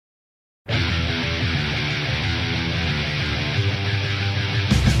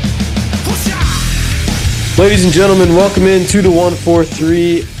Ladies and gentlemen, welcome into the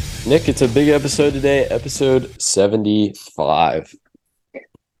 143. Nick, it's a big episode today, episode 75.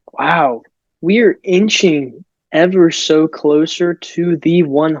 Wow, we are inching ever so closer to the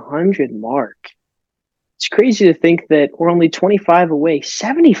 100 mark. It's crazy to think that we're only 25 away,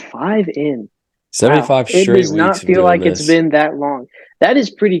 75 in. 75 Wow, it straight does not weeks of feel doing like this. it's been that long. That is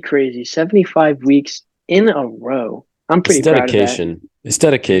pretty crazy. 75 weeks in a row. I'm pretty proud of that. It's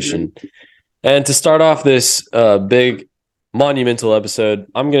dedication. And to start off this big monumental episode,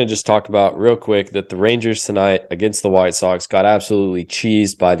 I'm going to just talk about real quick that the Rangers tonight against the White Sox got absolutely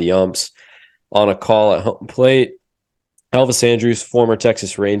cheesed by the umps on a call at home plate. Elvis Andrus, former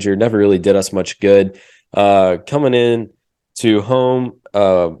Texas Ranger, never really did us much good. Coming in to home,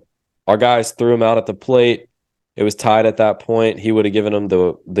 our guys threw him out at the plate. It was tied at that point. He would have given them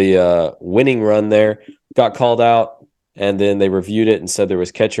the winning run there. Got called out, and then they reviewed it and said there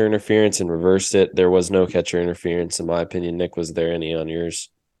was catcher interference and reversed it. There was no catcher interference, in my opinion. Nick, was there any on yours?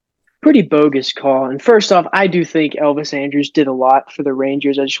 Pretty bogus call. And first off, I do think Elvis Andrus did a lot for the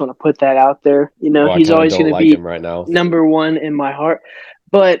Rangers. I just want to put that out there. You know, I he's kinda always don't going to like be him right now. number one in my heart.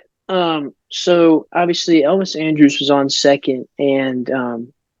 But so obviously Elvis Andrus was on second, and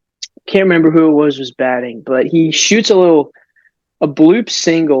can't remember who it was batting, but he shoots a bloop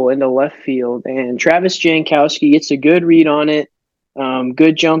single into left field, and Travis Jankowski gets a good read on it,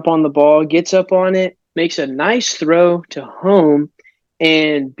 good jump on the ball, gets up on it, makes a nice throw to home,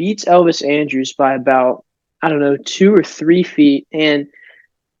 and beats Elvis Andrus by about, 2 or 3 feet. And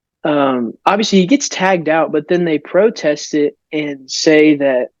obviously he gets tagged out, but then they protest it and say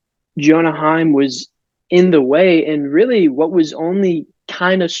that Jonah Heim was in the way, and really what was only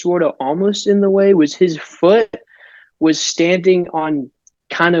kind of sort of almost in the way was his foot was standing on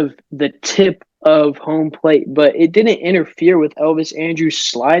kind of the tip of home plate, but it didn't interfere with Elvis Andrus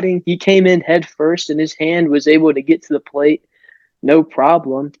sliding. He came in head first, and his hand was able to get to the plate, no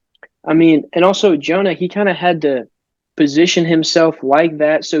problem. I mean, and also Jonah, he kind of had to position himself like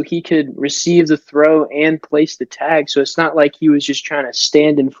that so he could receive the throw and place the tag. So it's not like he was just trying to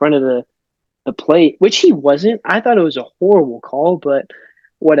stand in front of the plate, which he wasn't. I thought it was a horrible call, but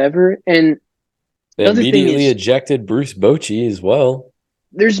whatever. And They the other thing immediately is, ejected Bruce Bochy as well.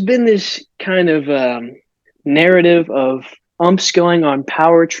 there's been this kind of narrative of umps going on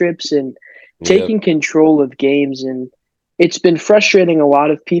power trips and taking control of games, and it's been frustrating a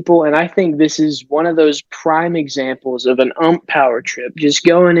lot of people. And I think this is one of those prime examples of an ump power trip, just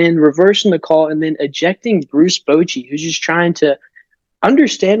going in, reversing the call, and then ejecting Bruce Bochy, who's just trying to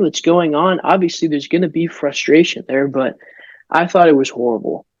understand what's going on. Obviously, there's going to be frustration there, but I thought it was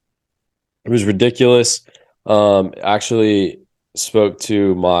horrible. It was ridiculous. Actually spoke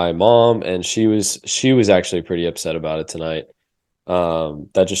to my mom, and she was actually pretty upset about it tonight.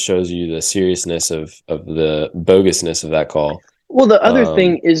 That just shows you the seriousness of the bogusness of that call. Well, the other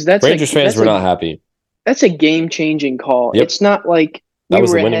thing is Rangers fans were not happy. That's a game-changing call. Yep. It's not like That we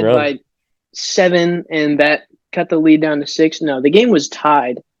was were the winning ahead run. by 7 and that cut the lead down to 6. No, the game was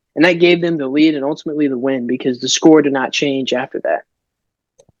tied, and that gave them the lead and ultimately the win because the score did not change after that.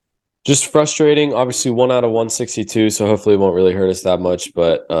 Just frustrating. Obviously, 1 out of 162, so hopefully it won't really hurt us that much.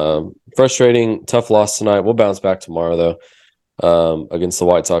 But frustrating, tough loss tonight. We'll bounce back tomorrow, though, against the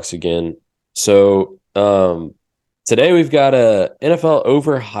White Sox again. So today we've got a NFL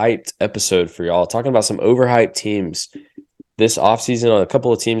overhyped episode for y'all, talking about some overhyped teams this offseason. A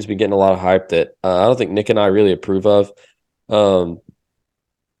couple of teams been getting a lot of hype that I don't think Nick and I really approve of. So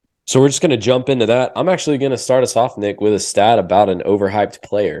we're just going to jump into that. I'm actually going to start us off, Nick, with a stat about an overhyped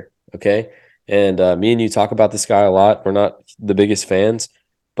player. Okay. And me and you talk about this guy a lot. We're not the biggest fans,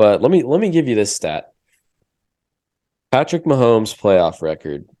 but let me give you this stat. Patrick Mahomes' playoff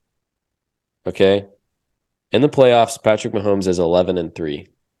record. Okay. In the playoffs, Patrick Mahomes is 11-3.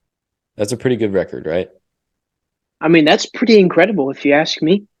 That's a pretty good record, right? I mean, that's pretty incredible if you ask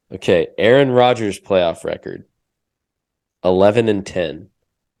me. Okay. Aaron Rodgers' playoff record. 11-10.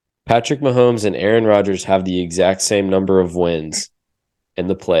 Patrick Mahomes and Aaron Rodgers have the exact same number of wins in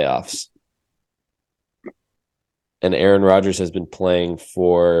the playoffs. And Aaron Rodgers has been playing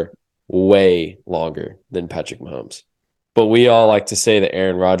for way longer than Patrick Mahomes. But we all like to say that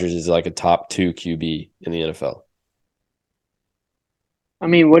Aaron Rodgers is like a top 2 QB in the NFL. I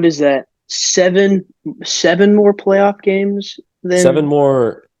mean, what is that? Seven more playoff games than 7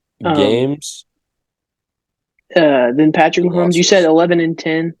 more games than Patrick Mahomes. You said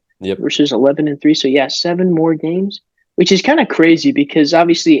 11-10 versus 11-3. So yeah, 7 more games, which is kind of crazy because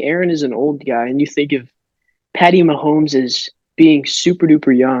obviously Aaron is an old guy, and you think of Patty Mahomes as being super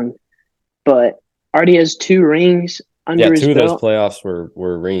duper young, but already has 2 rings under his belt. 2 of those playoffs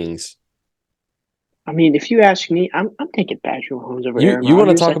were rings. I mean, if you ask me, I'm taking Patrick Mahomes over You Aaron you want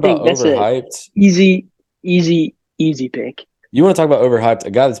to Rodgers. I talk about think that's a overhyped? easy, easy pick. You want to talk about overhyped?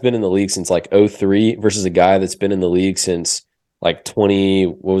 A guy that's been in the league since like '03 versus a guy that's been in the league since like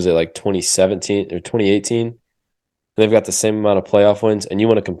 2017 or 2018. They've got the same amount of playoff wins, and you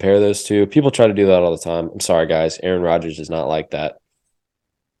want to compare those two. People try to do that all the time. I'm sorry, guys. Aaron Rodgers is not like that.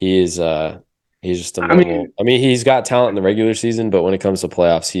 He is he's just a I normal. mean, I mean, he's got talent in the regular season, but when it comes to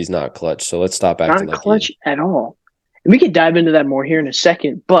playoffs, he's not clutch. So let's stop acting not like he is. clutch at all. And we could dive into that more here in a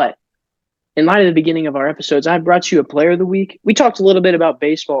second, but in light of the beginning of our episodes, I brought you a player of the week. We talked a little bit about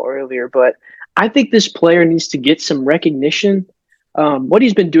baseball earlier, but I think this player needs to get some recognition. What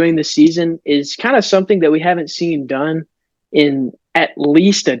he's been doing this season is kind of something that we haven't seen done in at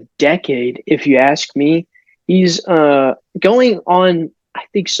least a decade, if you ask me. He's going on, I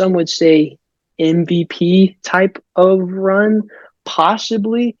think some would say, MVP type of run,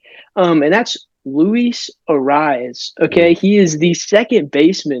 possibly. And that's Luis Ariz. Okay, Mm, he is the second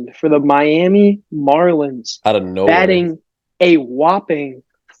baseman for the Miami Marlins, out of nowhere. batting a whopping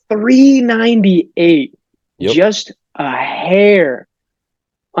 398, Yep. just a hair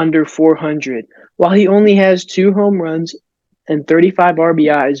under 400. While he only has 2 home runs and 35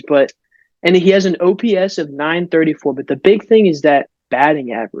 RBIs, and he has an OPS of 934. But the big thing is that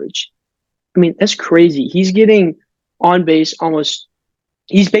batting average. I mean, that's crazy. He's getting on base almost.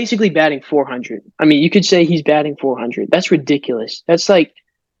 He's basically batting 400. I mean, you could say he's batting 400. That's ridiculous. That's like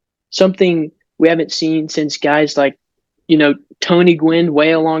something we haven't seen since guys like, Tony Gwynn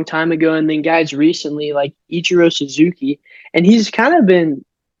way a long time ago, and then guys recently like Ichiro Suzuki. And he's kind of been,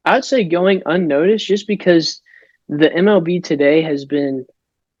 I would say, going unnoticed just because the MLB today has been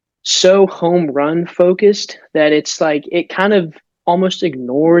so home run focused that it's like it kind of almost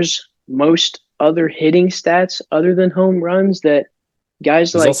ignores most other hitting stats other than home runs that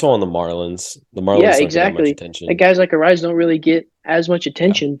guys He's like, also on the Marlins. The yeah, Marlins don't get that much exactly. Like attention. guys like Arise don't really get as much Yeah.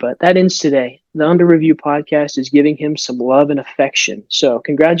 attention, but that ends today. The Under Review podcast is giving him some love and affection. So Yeah, it's a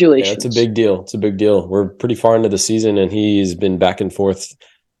congratulations. big deal. It's a big deal. We're pretty far into the season, and he's been back and forth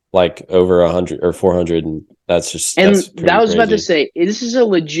like over 100 or 400, and And that's that pretty was about to crazy. say, this is a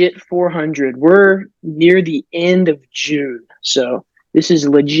legit 400. We're near the end of June. So this is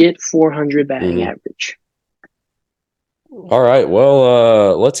legit 400 batting Hmm. average. All right.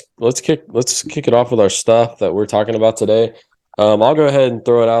 Well, let's kick it off with our stuff that we're talking about today. I'll go ahead and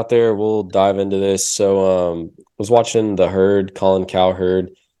throw it out there. We'll dive into this. So, was watching the Herd, Colin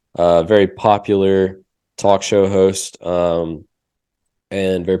Cowherd, very popular talk show host, and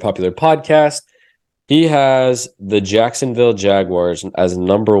very popular podcast. He has the Jacksonville Jaguars as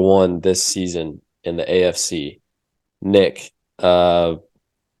number one this season in the AFC. Nick, are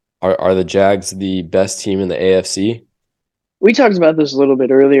the Jags the best team in the AFC? We talked about this a little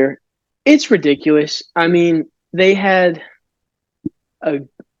bit earlier. It's ridiculous. I mean, they had a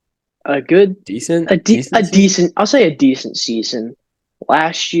a good Decent, a decent season. decent, I'll say a decent season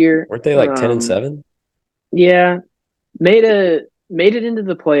last year. Weren't they like 10-7? Yeah, made it into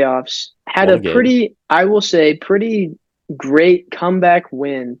the playoffs. Had Won a a game. pretty, I will say, pretty great comeback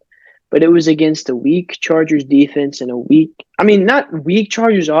win, but it was against a weak Chargers defense and a weak, I mean, not weak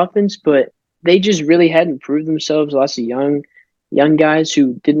Chargers offense, but they just really hadn't proved themselves. Lots of young guys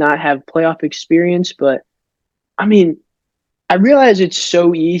who did not have playoff experience. But I mean, I realize it's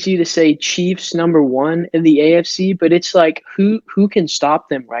so easy to say Chiefs number one in the AFC, but it's like who can stop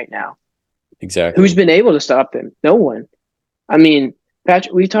them right now? Who's Exactly. been able to stop them? No one. I mean,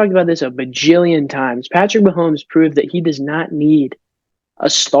 Patrick, we've talked about this a bajillion times. Patrick Mahomes proved that he does not need a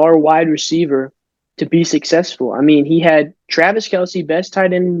star wide receiver to be successful. I mean, he had Travis Kelce, best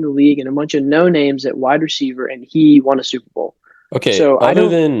tight end in the league, and a bunch of no names at wide receiver, and he won a Super Bowl. Okay. So I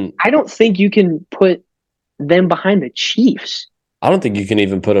don't think you can put them behind the Chiefs. I don't think you can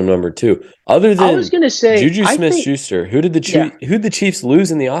even put him number two. Other I was than gonna say, Juju I think, Smith-Schuster, yeah, who did the Chiefs lose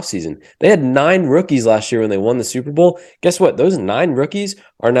in the offseason? They had 9 rookies last year when they won the Super Bowl. Guess what? Those 9 rookies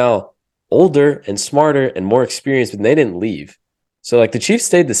are now older and smarter and more experienced, but they didn't leave. So like the Chiefs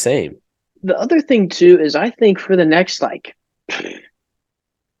stayed the same. the other thing too is I think for the next like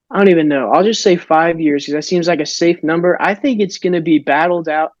I don't even know. I'll just say 5 years because that seems like a safe number. I think it's going to be battled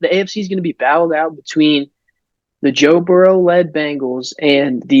out. The AFC is going to be battled out between the Joe Burrow led Bengals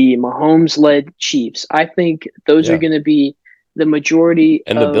and the Mahomes led Chiefs. I think those are Yeah. going to be the majority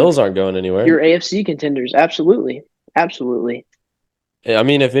And the of Bills aren't going anywhere. your AFC contenders. Absolutely. Absolutely. I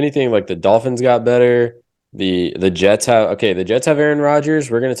mean, if anything, like the Dolphins got better. The Jets have Aaron Rodgers.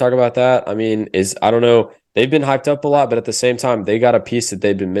 We're going to talk about that. I mean, I don't know. They've been hyped up a lot, but at the same time, they got a piece that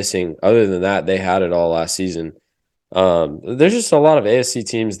they've been missing. Other than that, they had it all last season. There's just a lot of AFC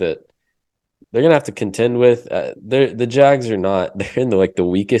teams that they're gonna have to contend with. The Jags are not. They're in the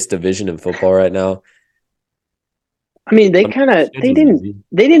weakest division in football right now. I mean, they I mean, kind of schedule's easy.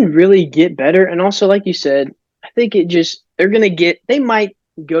 they didn't really get better, and also like you said, I think they might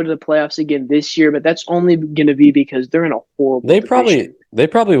go to the playoffs again this year, but that's only gonna be because they're in a horrible They division. probably they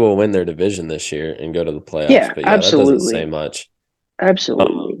probably will win their division this year and go to the playoffs. Yeah, But yeah, that doesn't say absolutely, much. Um,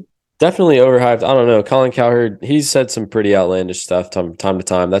 absolutely. Definitely overhyped. I don't know. Colin Cowherd, he's said some pretty outlandish stuff time to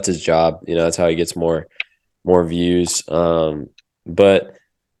time. That's his job. That's how he gets more views. But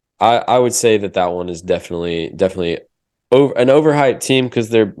I would say that one is definitely an overhyped team because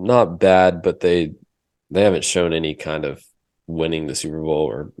they're not bad, but they haven't shown any kind of winning the Super Bowl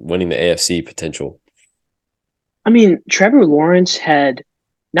or winning the AFC potential. I mean, Trevor Lawrence had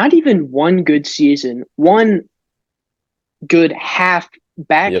not even one good season, one good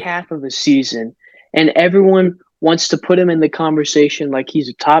back Yep. half of a season, and everyone wants to put him in the conversation like he's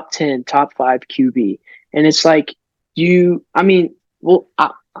a top 10, top 5 QB. And it's like, I mean, well,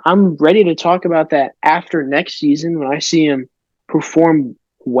 I'm ready to talk about that after next season when I see him perform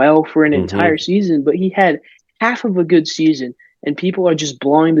well for an entire Mm-hmm. season, but he had half of a good season, and people are just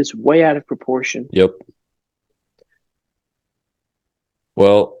blowing this way out of proportion. Yep.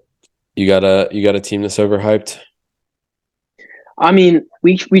 Well, you got a team that's overhyped. I mean,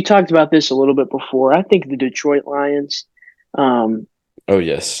 we talked about this a little bit before. I think the Detroit Lions. Um, Oh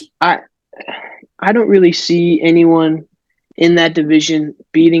yes. I I don't really see anyone in that division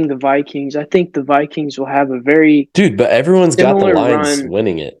beating the Vikings. I think the Vikings will have a very Dude, but everyone's got the similar Lions run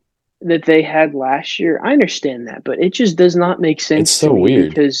winning it. that they had last year. I understand that, but it just does not make It's sense to so me weird.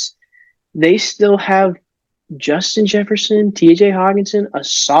 because they still have Justin Jefferson, TJ Hawkinson, a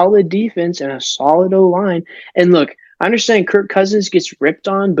solid defense, and a solid O line. And look, I understand Kirk Cousins gets ripped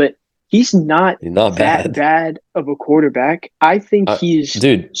on, but he's not Not that bad. bad of a quarterback. I think he's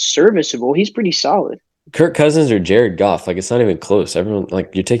Dude, serviceable. He's pretty solid. Kirk Cousins or Jared Goff, like it's not even close. Everyone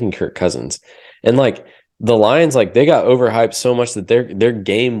you're taking Kirk Cousins. And the Lions, they got overhyped so much that their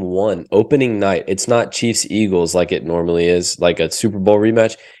game one, opening night, it's not Chiefs Eagles like it normally is, like a Super Bowl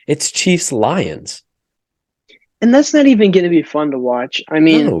rematch. It's Chiefs Lions. And that's not even going to be fun to watch. I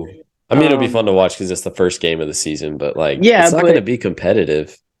mean, No. I mean, it'll be fun to watch because it's the first game of the season, but yeah, it's not going to but be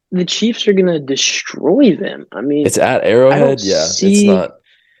competitive. the Chiefs are going to destroy them. I mean, It's at I don't Arrowhead. Yeah, it's see. not.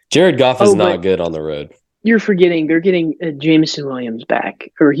 Jared Goff is Oh, not but good on the road. you're forgetting they're getting Jameson Williams back,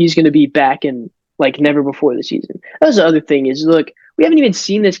 or he's going to be back in like never before the season. That's the other thing is, look, we haven't even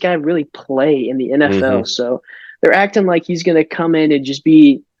seen this guy really play in the NFL, Hmm. so they're acting like he's going to come in and just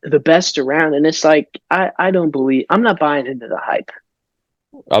be the best around, and it's like I don't believe I'm not buying into the hype.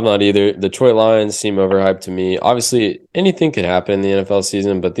 I'm not either. The Detroit Lions seem overhyped to me. Obviously, anything could happen in the NFL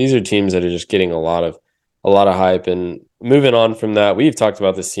season, but these are teams that are just getting a lot of hype. And moving on from that, we've talked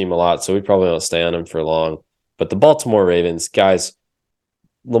about this team a lot, so we probably won't stay on them for long. But the Baltimore Ravens, guys,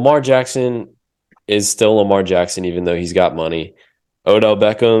 Lamar Jackson is still Lamar Jackson, even though he's got money. Odell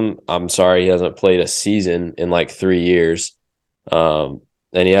Beckham, I'm sorry, he hasn't played a season in 3 years.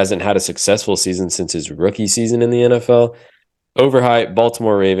 And he hasn't had a successful season since his rookie season in the NFL. Overhyped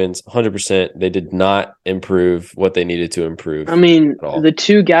Baltimore Ravens, 100%. They did not improve what they needed to I improve mean, at all. the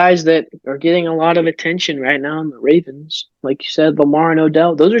two guys that are getting a lot of attention right now in the Ravens, like you said, Lamar and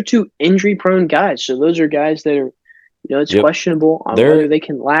Odell, those are two injury-prone guys. So those are guys that are, it's Yep. questionable on whether Their they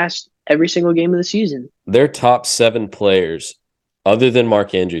can last every single game of the season. their top 7 players, other than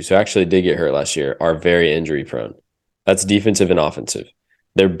Mark Andrews, who actually did get hurt last year, are very injury prone. That's defensive and offensive.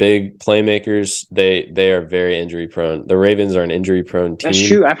 They're big playmakers. They are very injury prone. The Ravens are an injury prone That's team.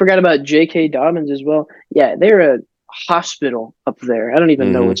 true. I forgot about J.K. Dobbins as well. Yeah, they're a hospital up there. I don't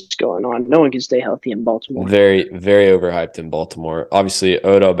even know Hmm. what's going on. No one can stay healthy in Baltimore. Very, very overhyped in Baltimore. Obviously,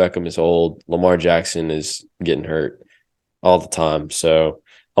 Odell Beckham is old. Lamar Jackson is getting hurt all the time. So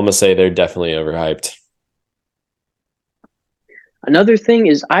I'm gonna say they're definitely overhyped. Another thing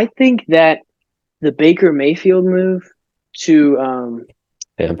is, I think that the Baker Mayfield move to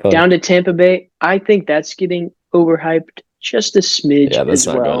Tampa. down to Tampa Bay, I think that's getting overhyped just a smidge Yeah, that's as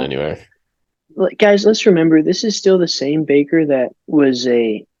not going well. anywhere. Guys, let's remember this is still the same Baker that was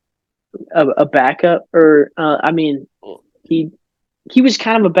a backup, or I mean, he he was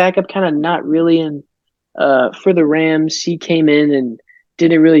kind of a backup, kind of not really. And for the Rams, he came in and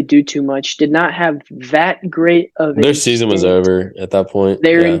didn't really do too much. Did not have that great of Their a season was stint over at that point.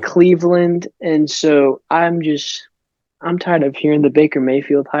 there in Yeah. Cleveland, and so I'm tired of hearing the Baker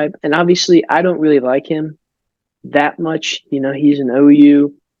Mayfield hype. And obviously, I don't really like him that much. He's an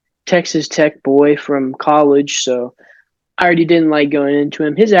OU Texas Tech boy from college, so I already didn't like going into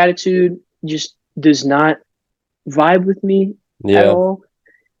him. His attitude just does not vibe with me at Yeah. all.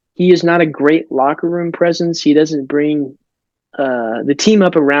 he is not a great locker room presence. He doesn't bring the team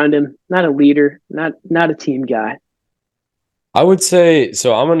up around him. Not a leader. Not a team guy. I would say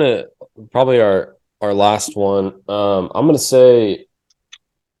so. I'm gonna probably our last one. I'm gonna say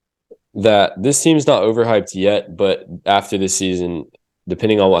that this team's not overhyped yet, but after this season,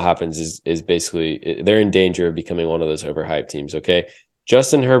 depending on what happens, is basically they're in danger of becoming one of those overhyped teams. Okay,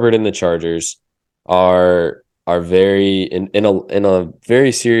 Justin Herbert and the Chargers are very in a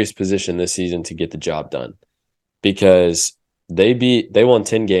very serious position this season to get the job done because they won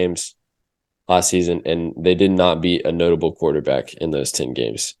 10 games last season and they did not beat a notable quarterback in those 10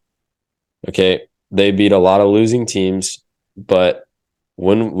 games. Okay, they beat a lot of losing teams, but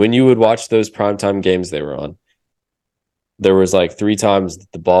when you would watch those primetime games they were on, there was like 3 times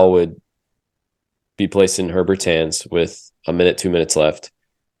that the ball would be placed in Herbert's hands with a minute, 2 minutes left,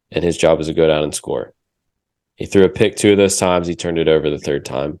 and his job was to go down and score. He threw a pick 2 of those times. He turned it over the third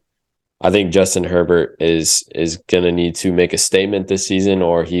time. I think Justin Herbert is going to need to make a statement this season,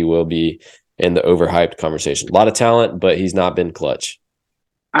 or he will be in the overhyped conversation. A lot of talent, but he's not been clutch.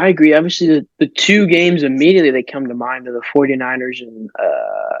 I agree. Obviously, the 2 games immediately that come to mind are the 49ers and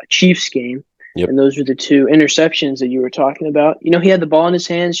Chiefs game. Yep. And those were the 2 interceptions that you were talking about. You know, he had the ball in his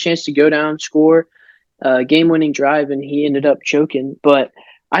hands, chance to go down, score, game-winning drive, and he ended up choking. But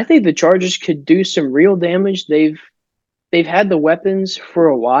I think the Chargers could do some real damage. They've had the weapons for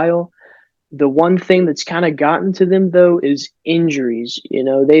a while. The one thing that's kind of gotten to them, though, is injuries. You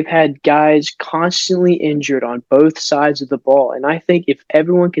know, they've had guys constantly injured on both sides of the ball. And I think if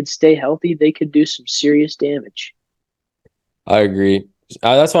everyone could stay healthy, they could do some serious damage. I agree.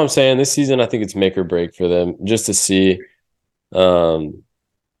 That's what I'm saying. This season, I think it's make or break for them just to see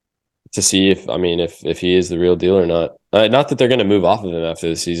if he is the real deal or not. Not that they're going to move off of him after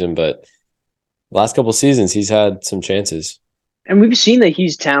the season, but last couple seasons, he's had some chances. And we've seen that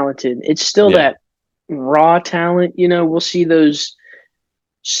he's talented. It's still that raw talent. You know, we'll see those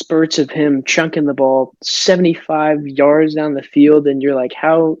spurts of him chunking the ball 75 yards down the field, and you're like,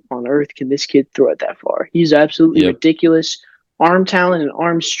 how on earth can this kid throw it that far? He's absolutely ridiculous. Arm talent and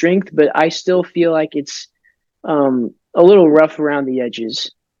arm strength, but I still feel like it's a little rough around the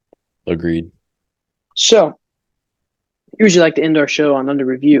edges. Agreed. So, usually like to end our show on Under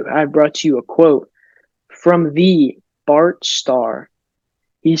Review. I brought to you a quote from the Bart Starr.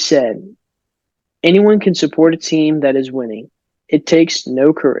 He said, "Anyone can support a team that is winning. It takes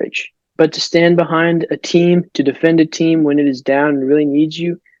no courage. But to stand behind a team, to defend a team when it is down and really needs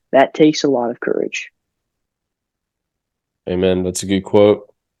you, that takes a lot of courage." Amen. That's a good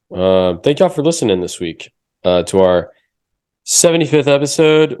quote. Thank y'all for listening this week to our 75th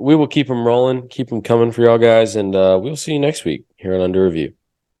episode. We will keep them rolling, keep them coming for y'all guys, and we'll see you next week here on Under Review.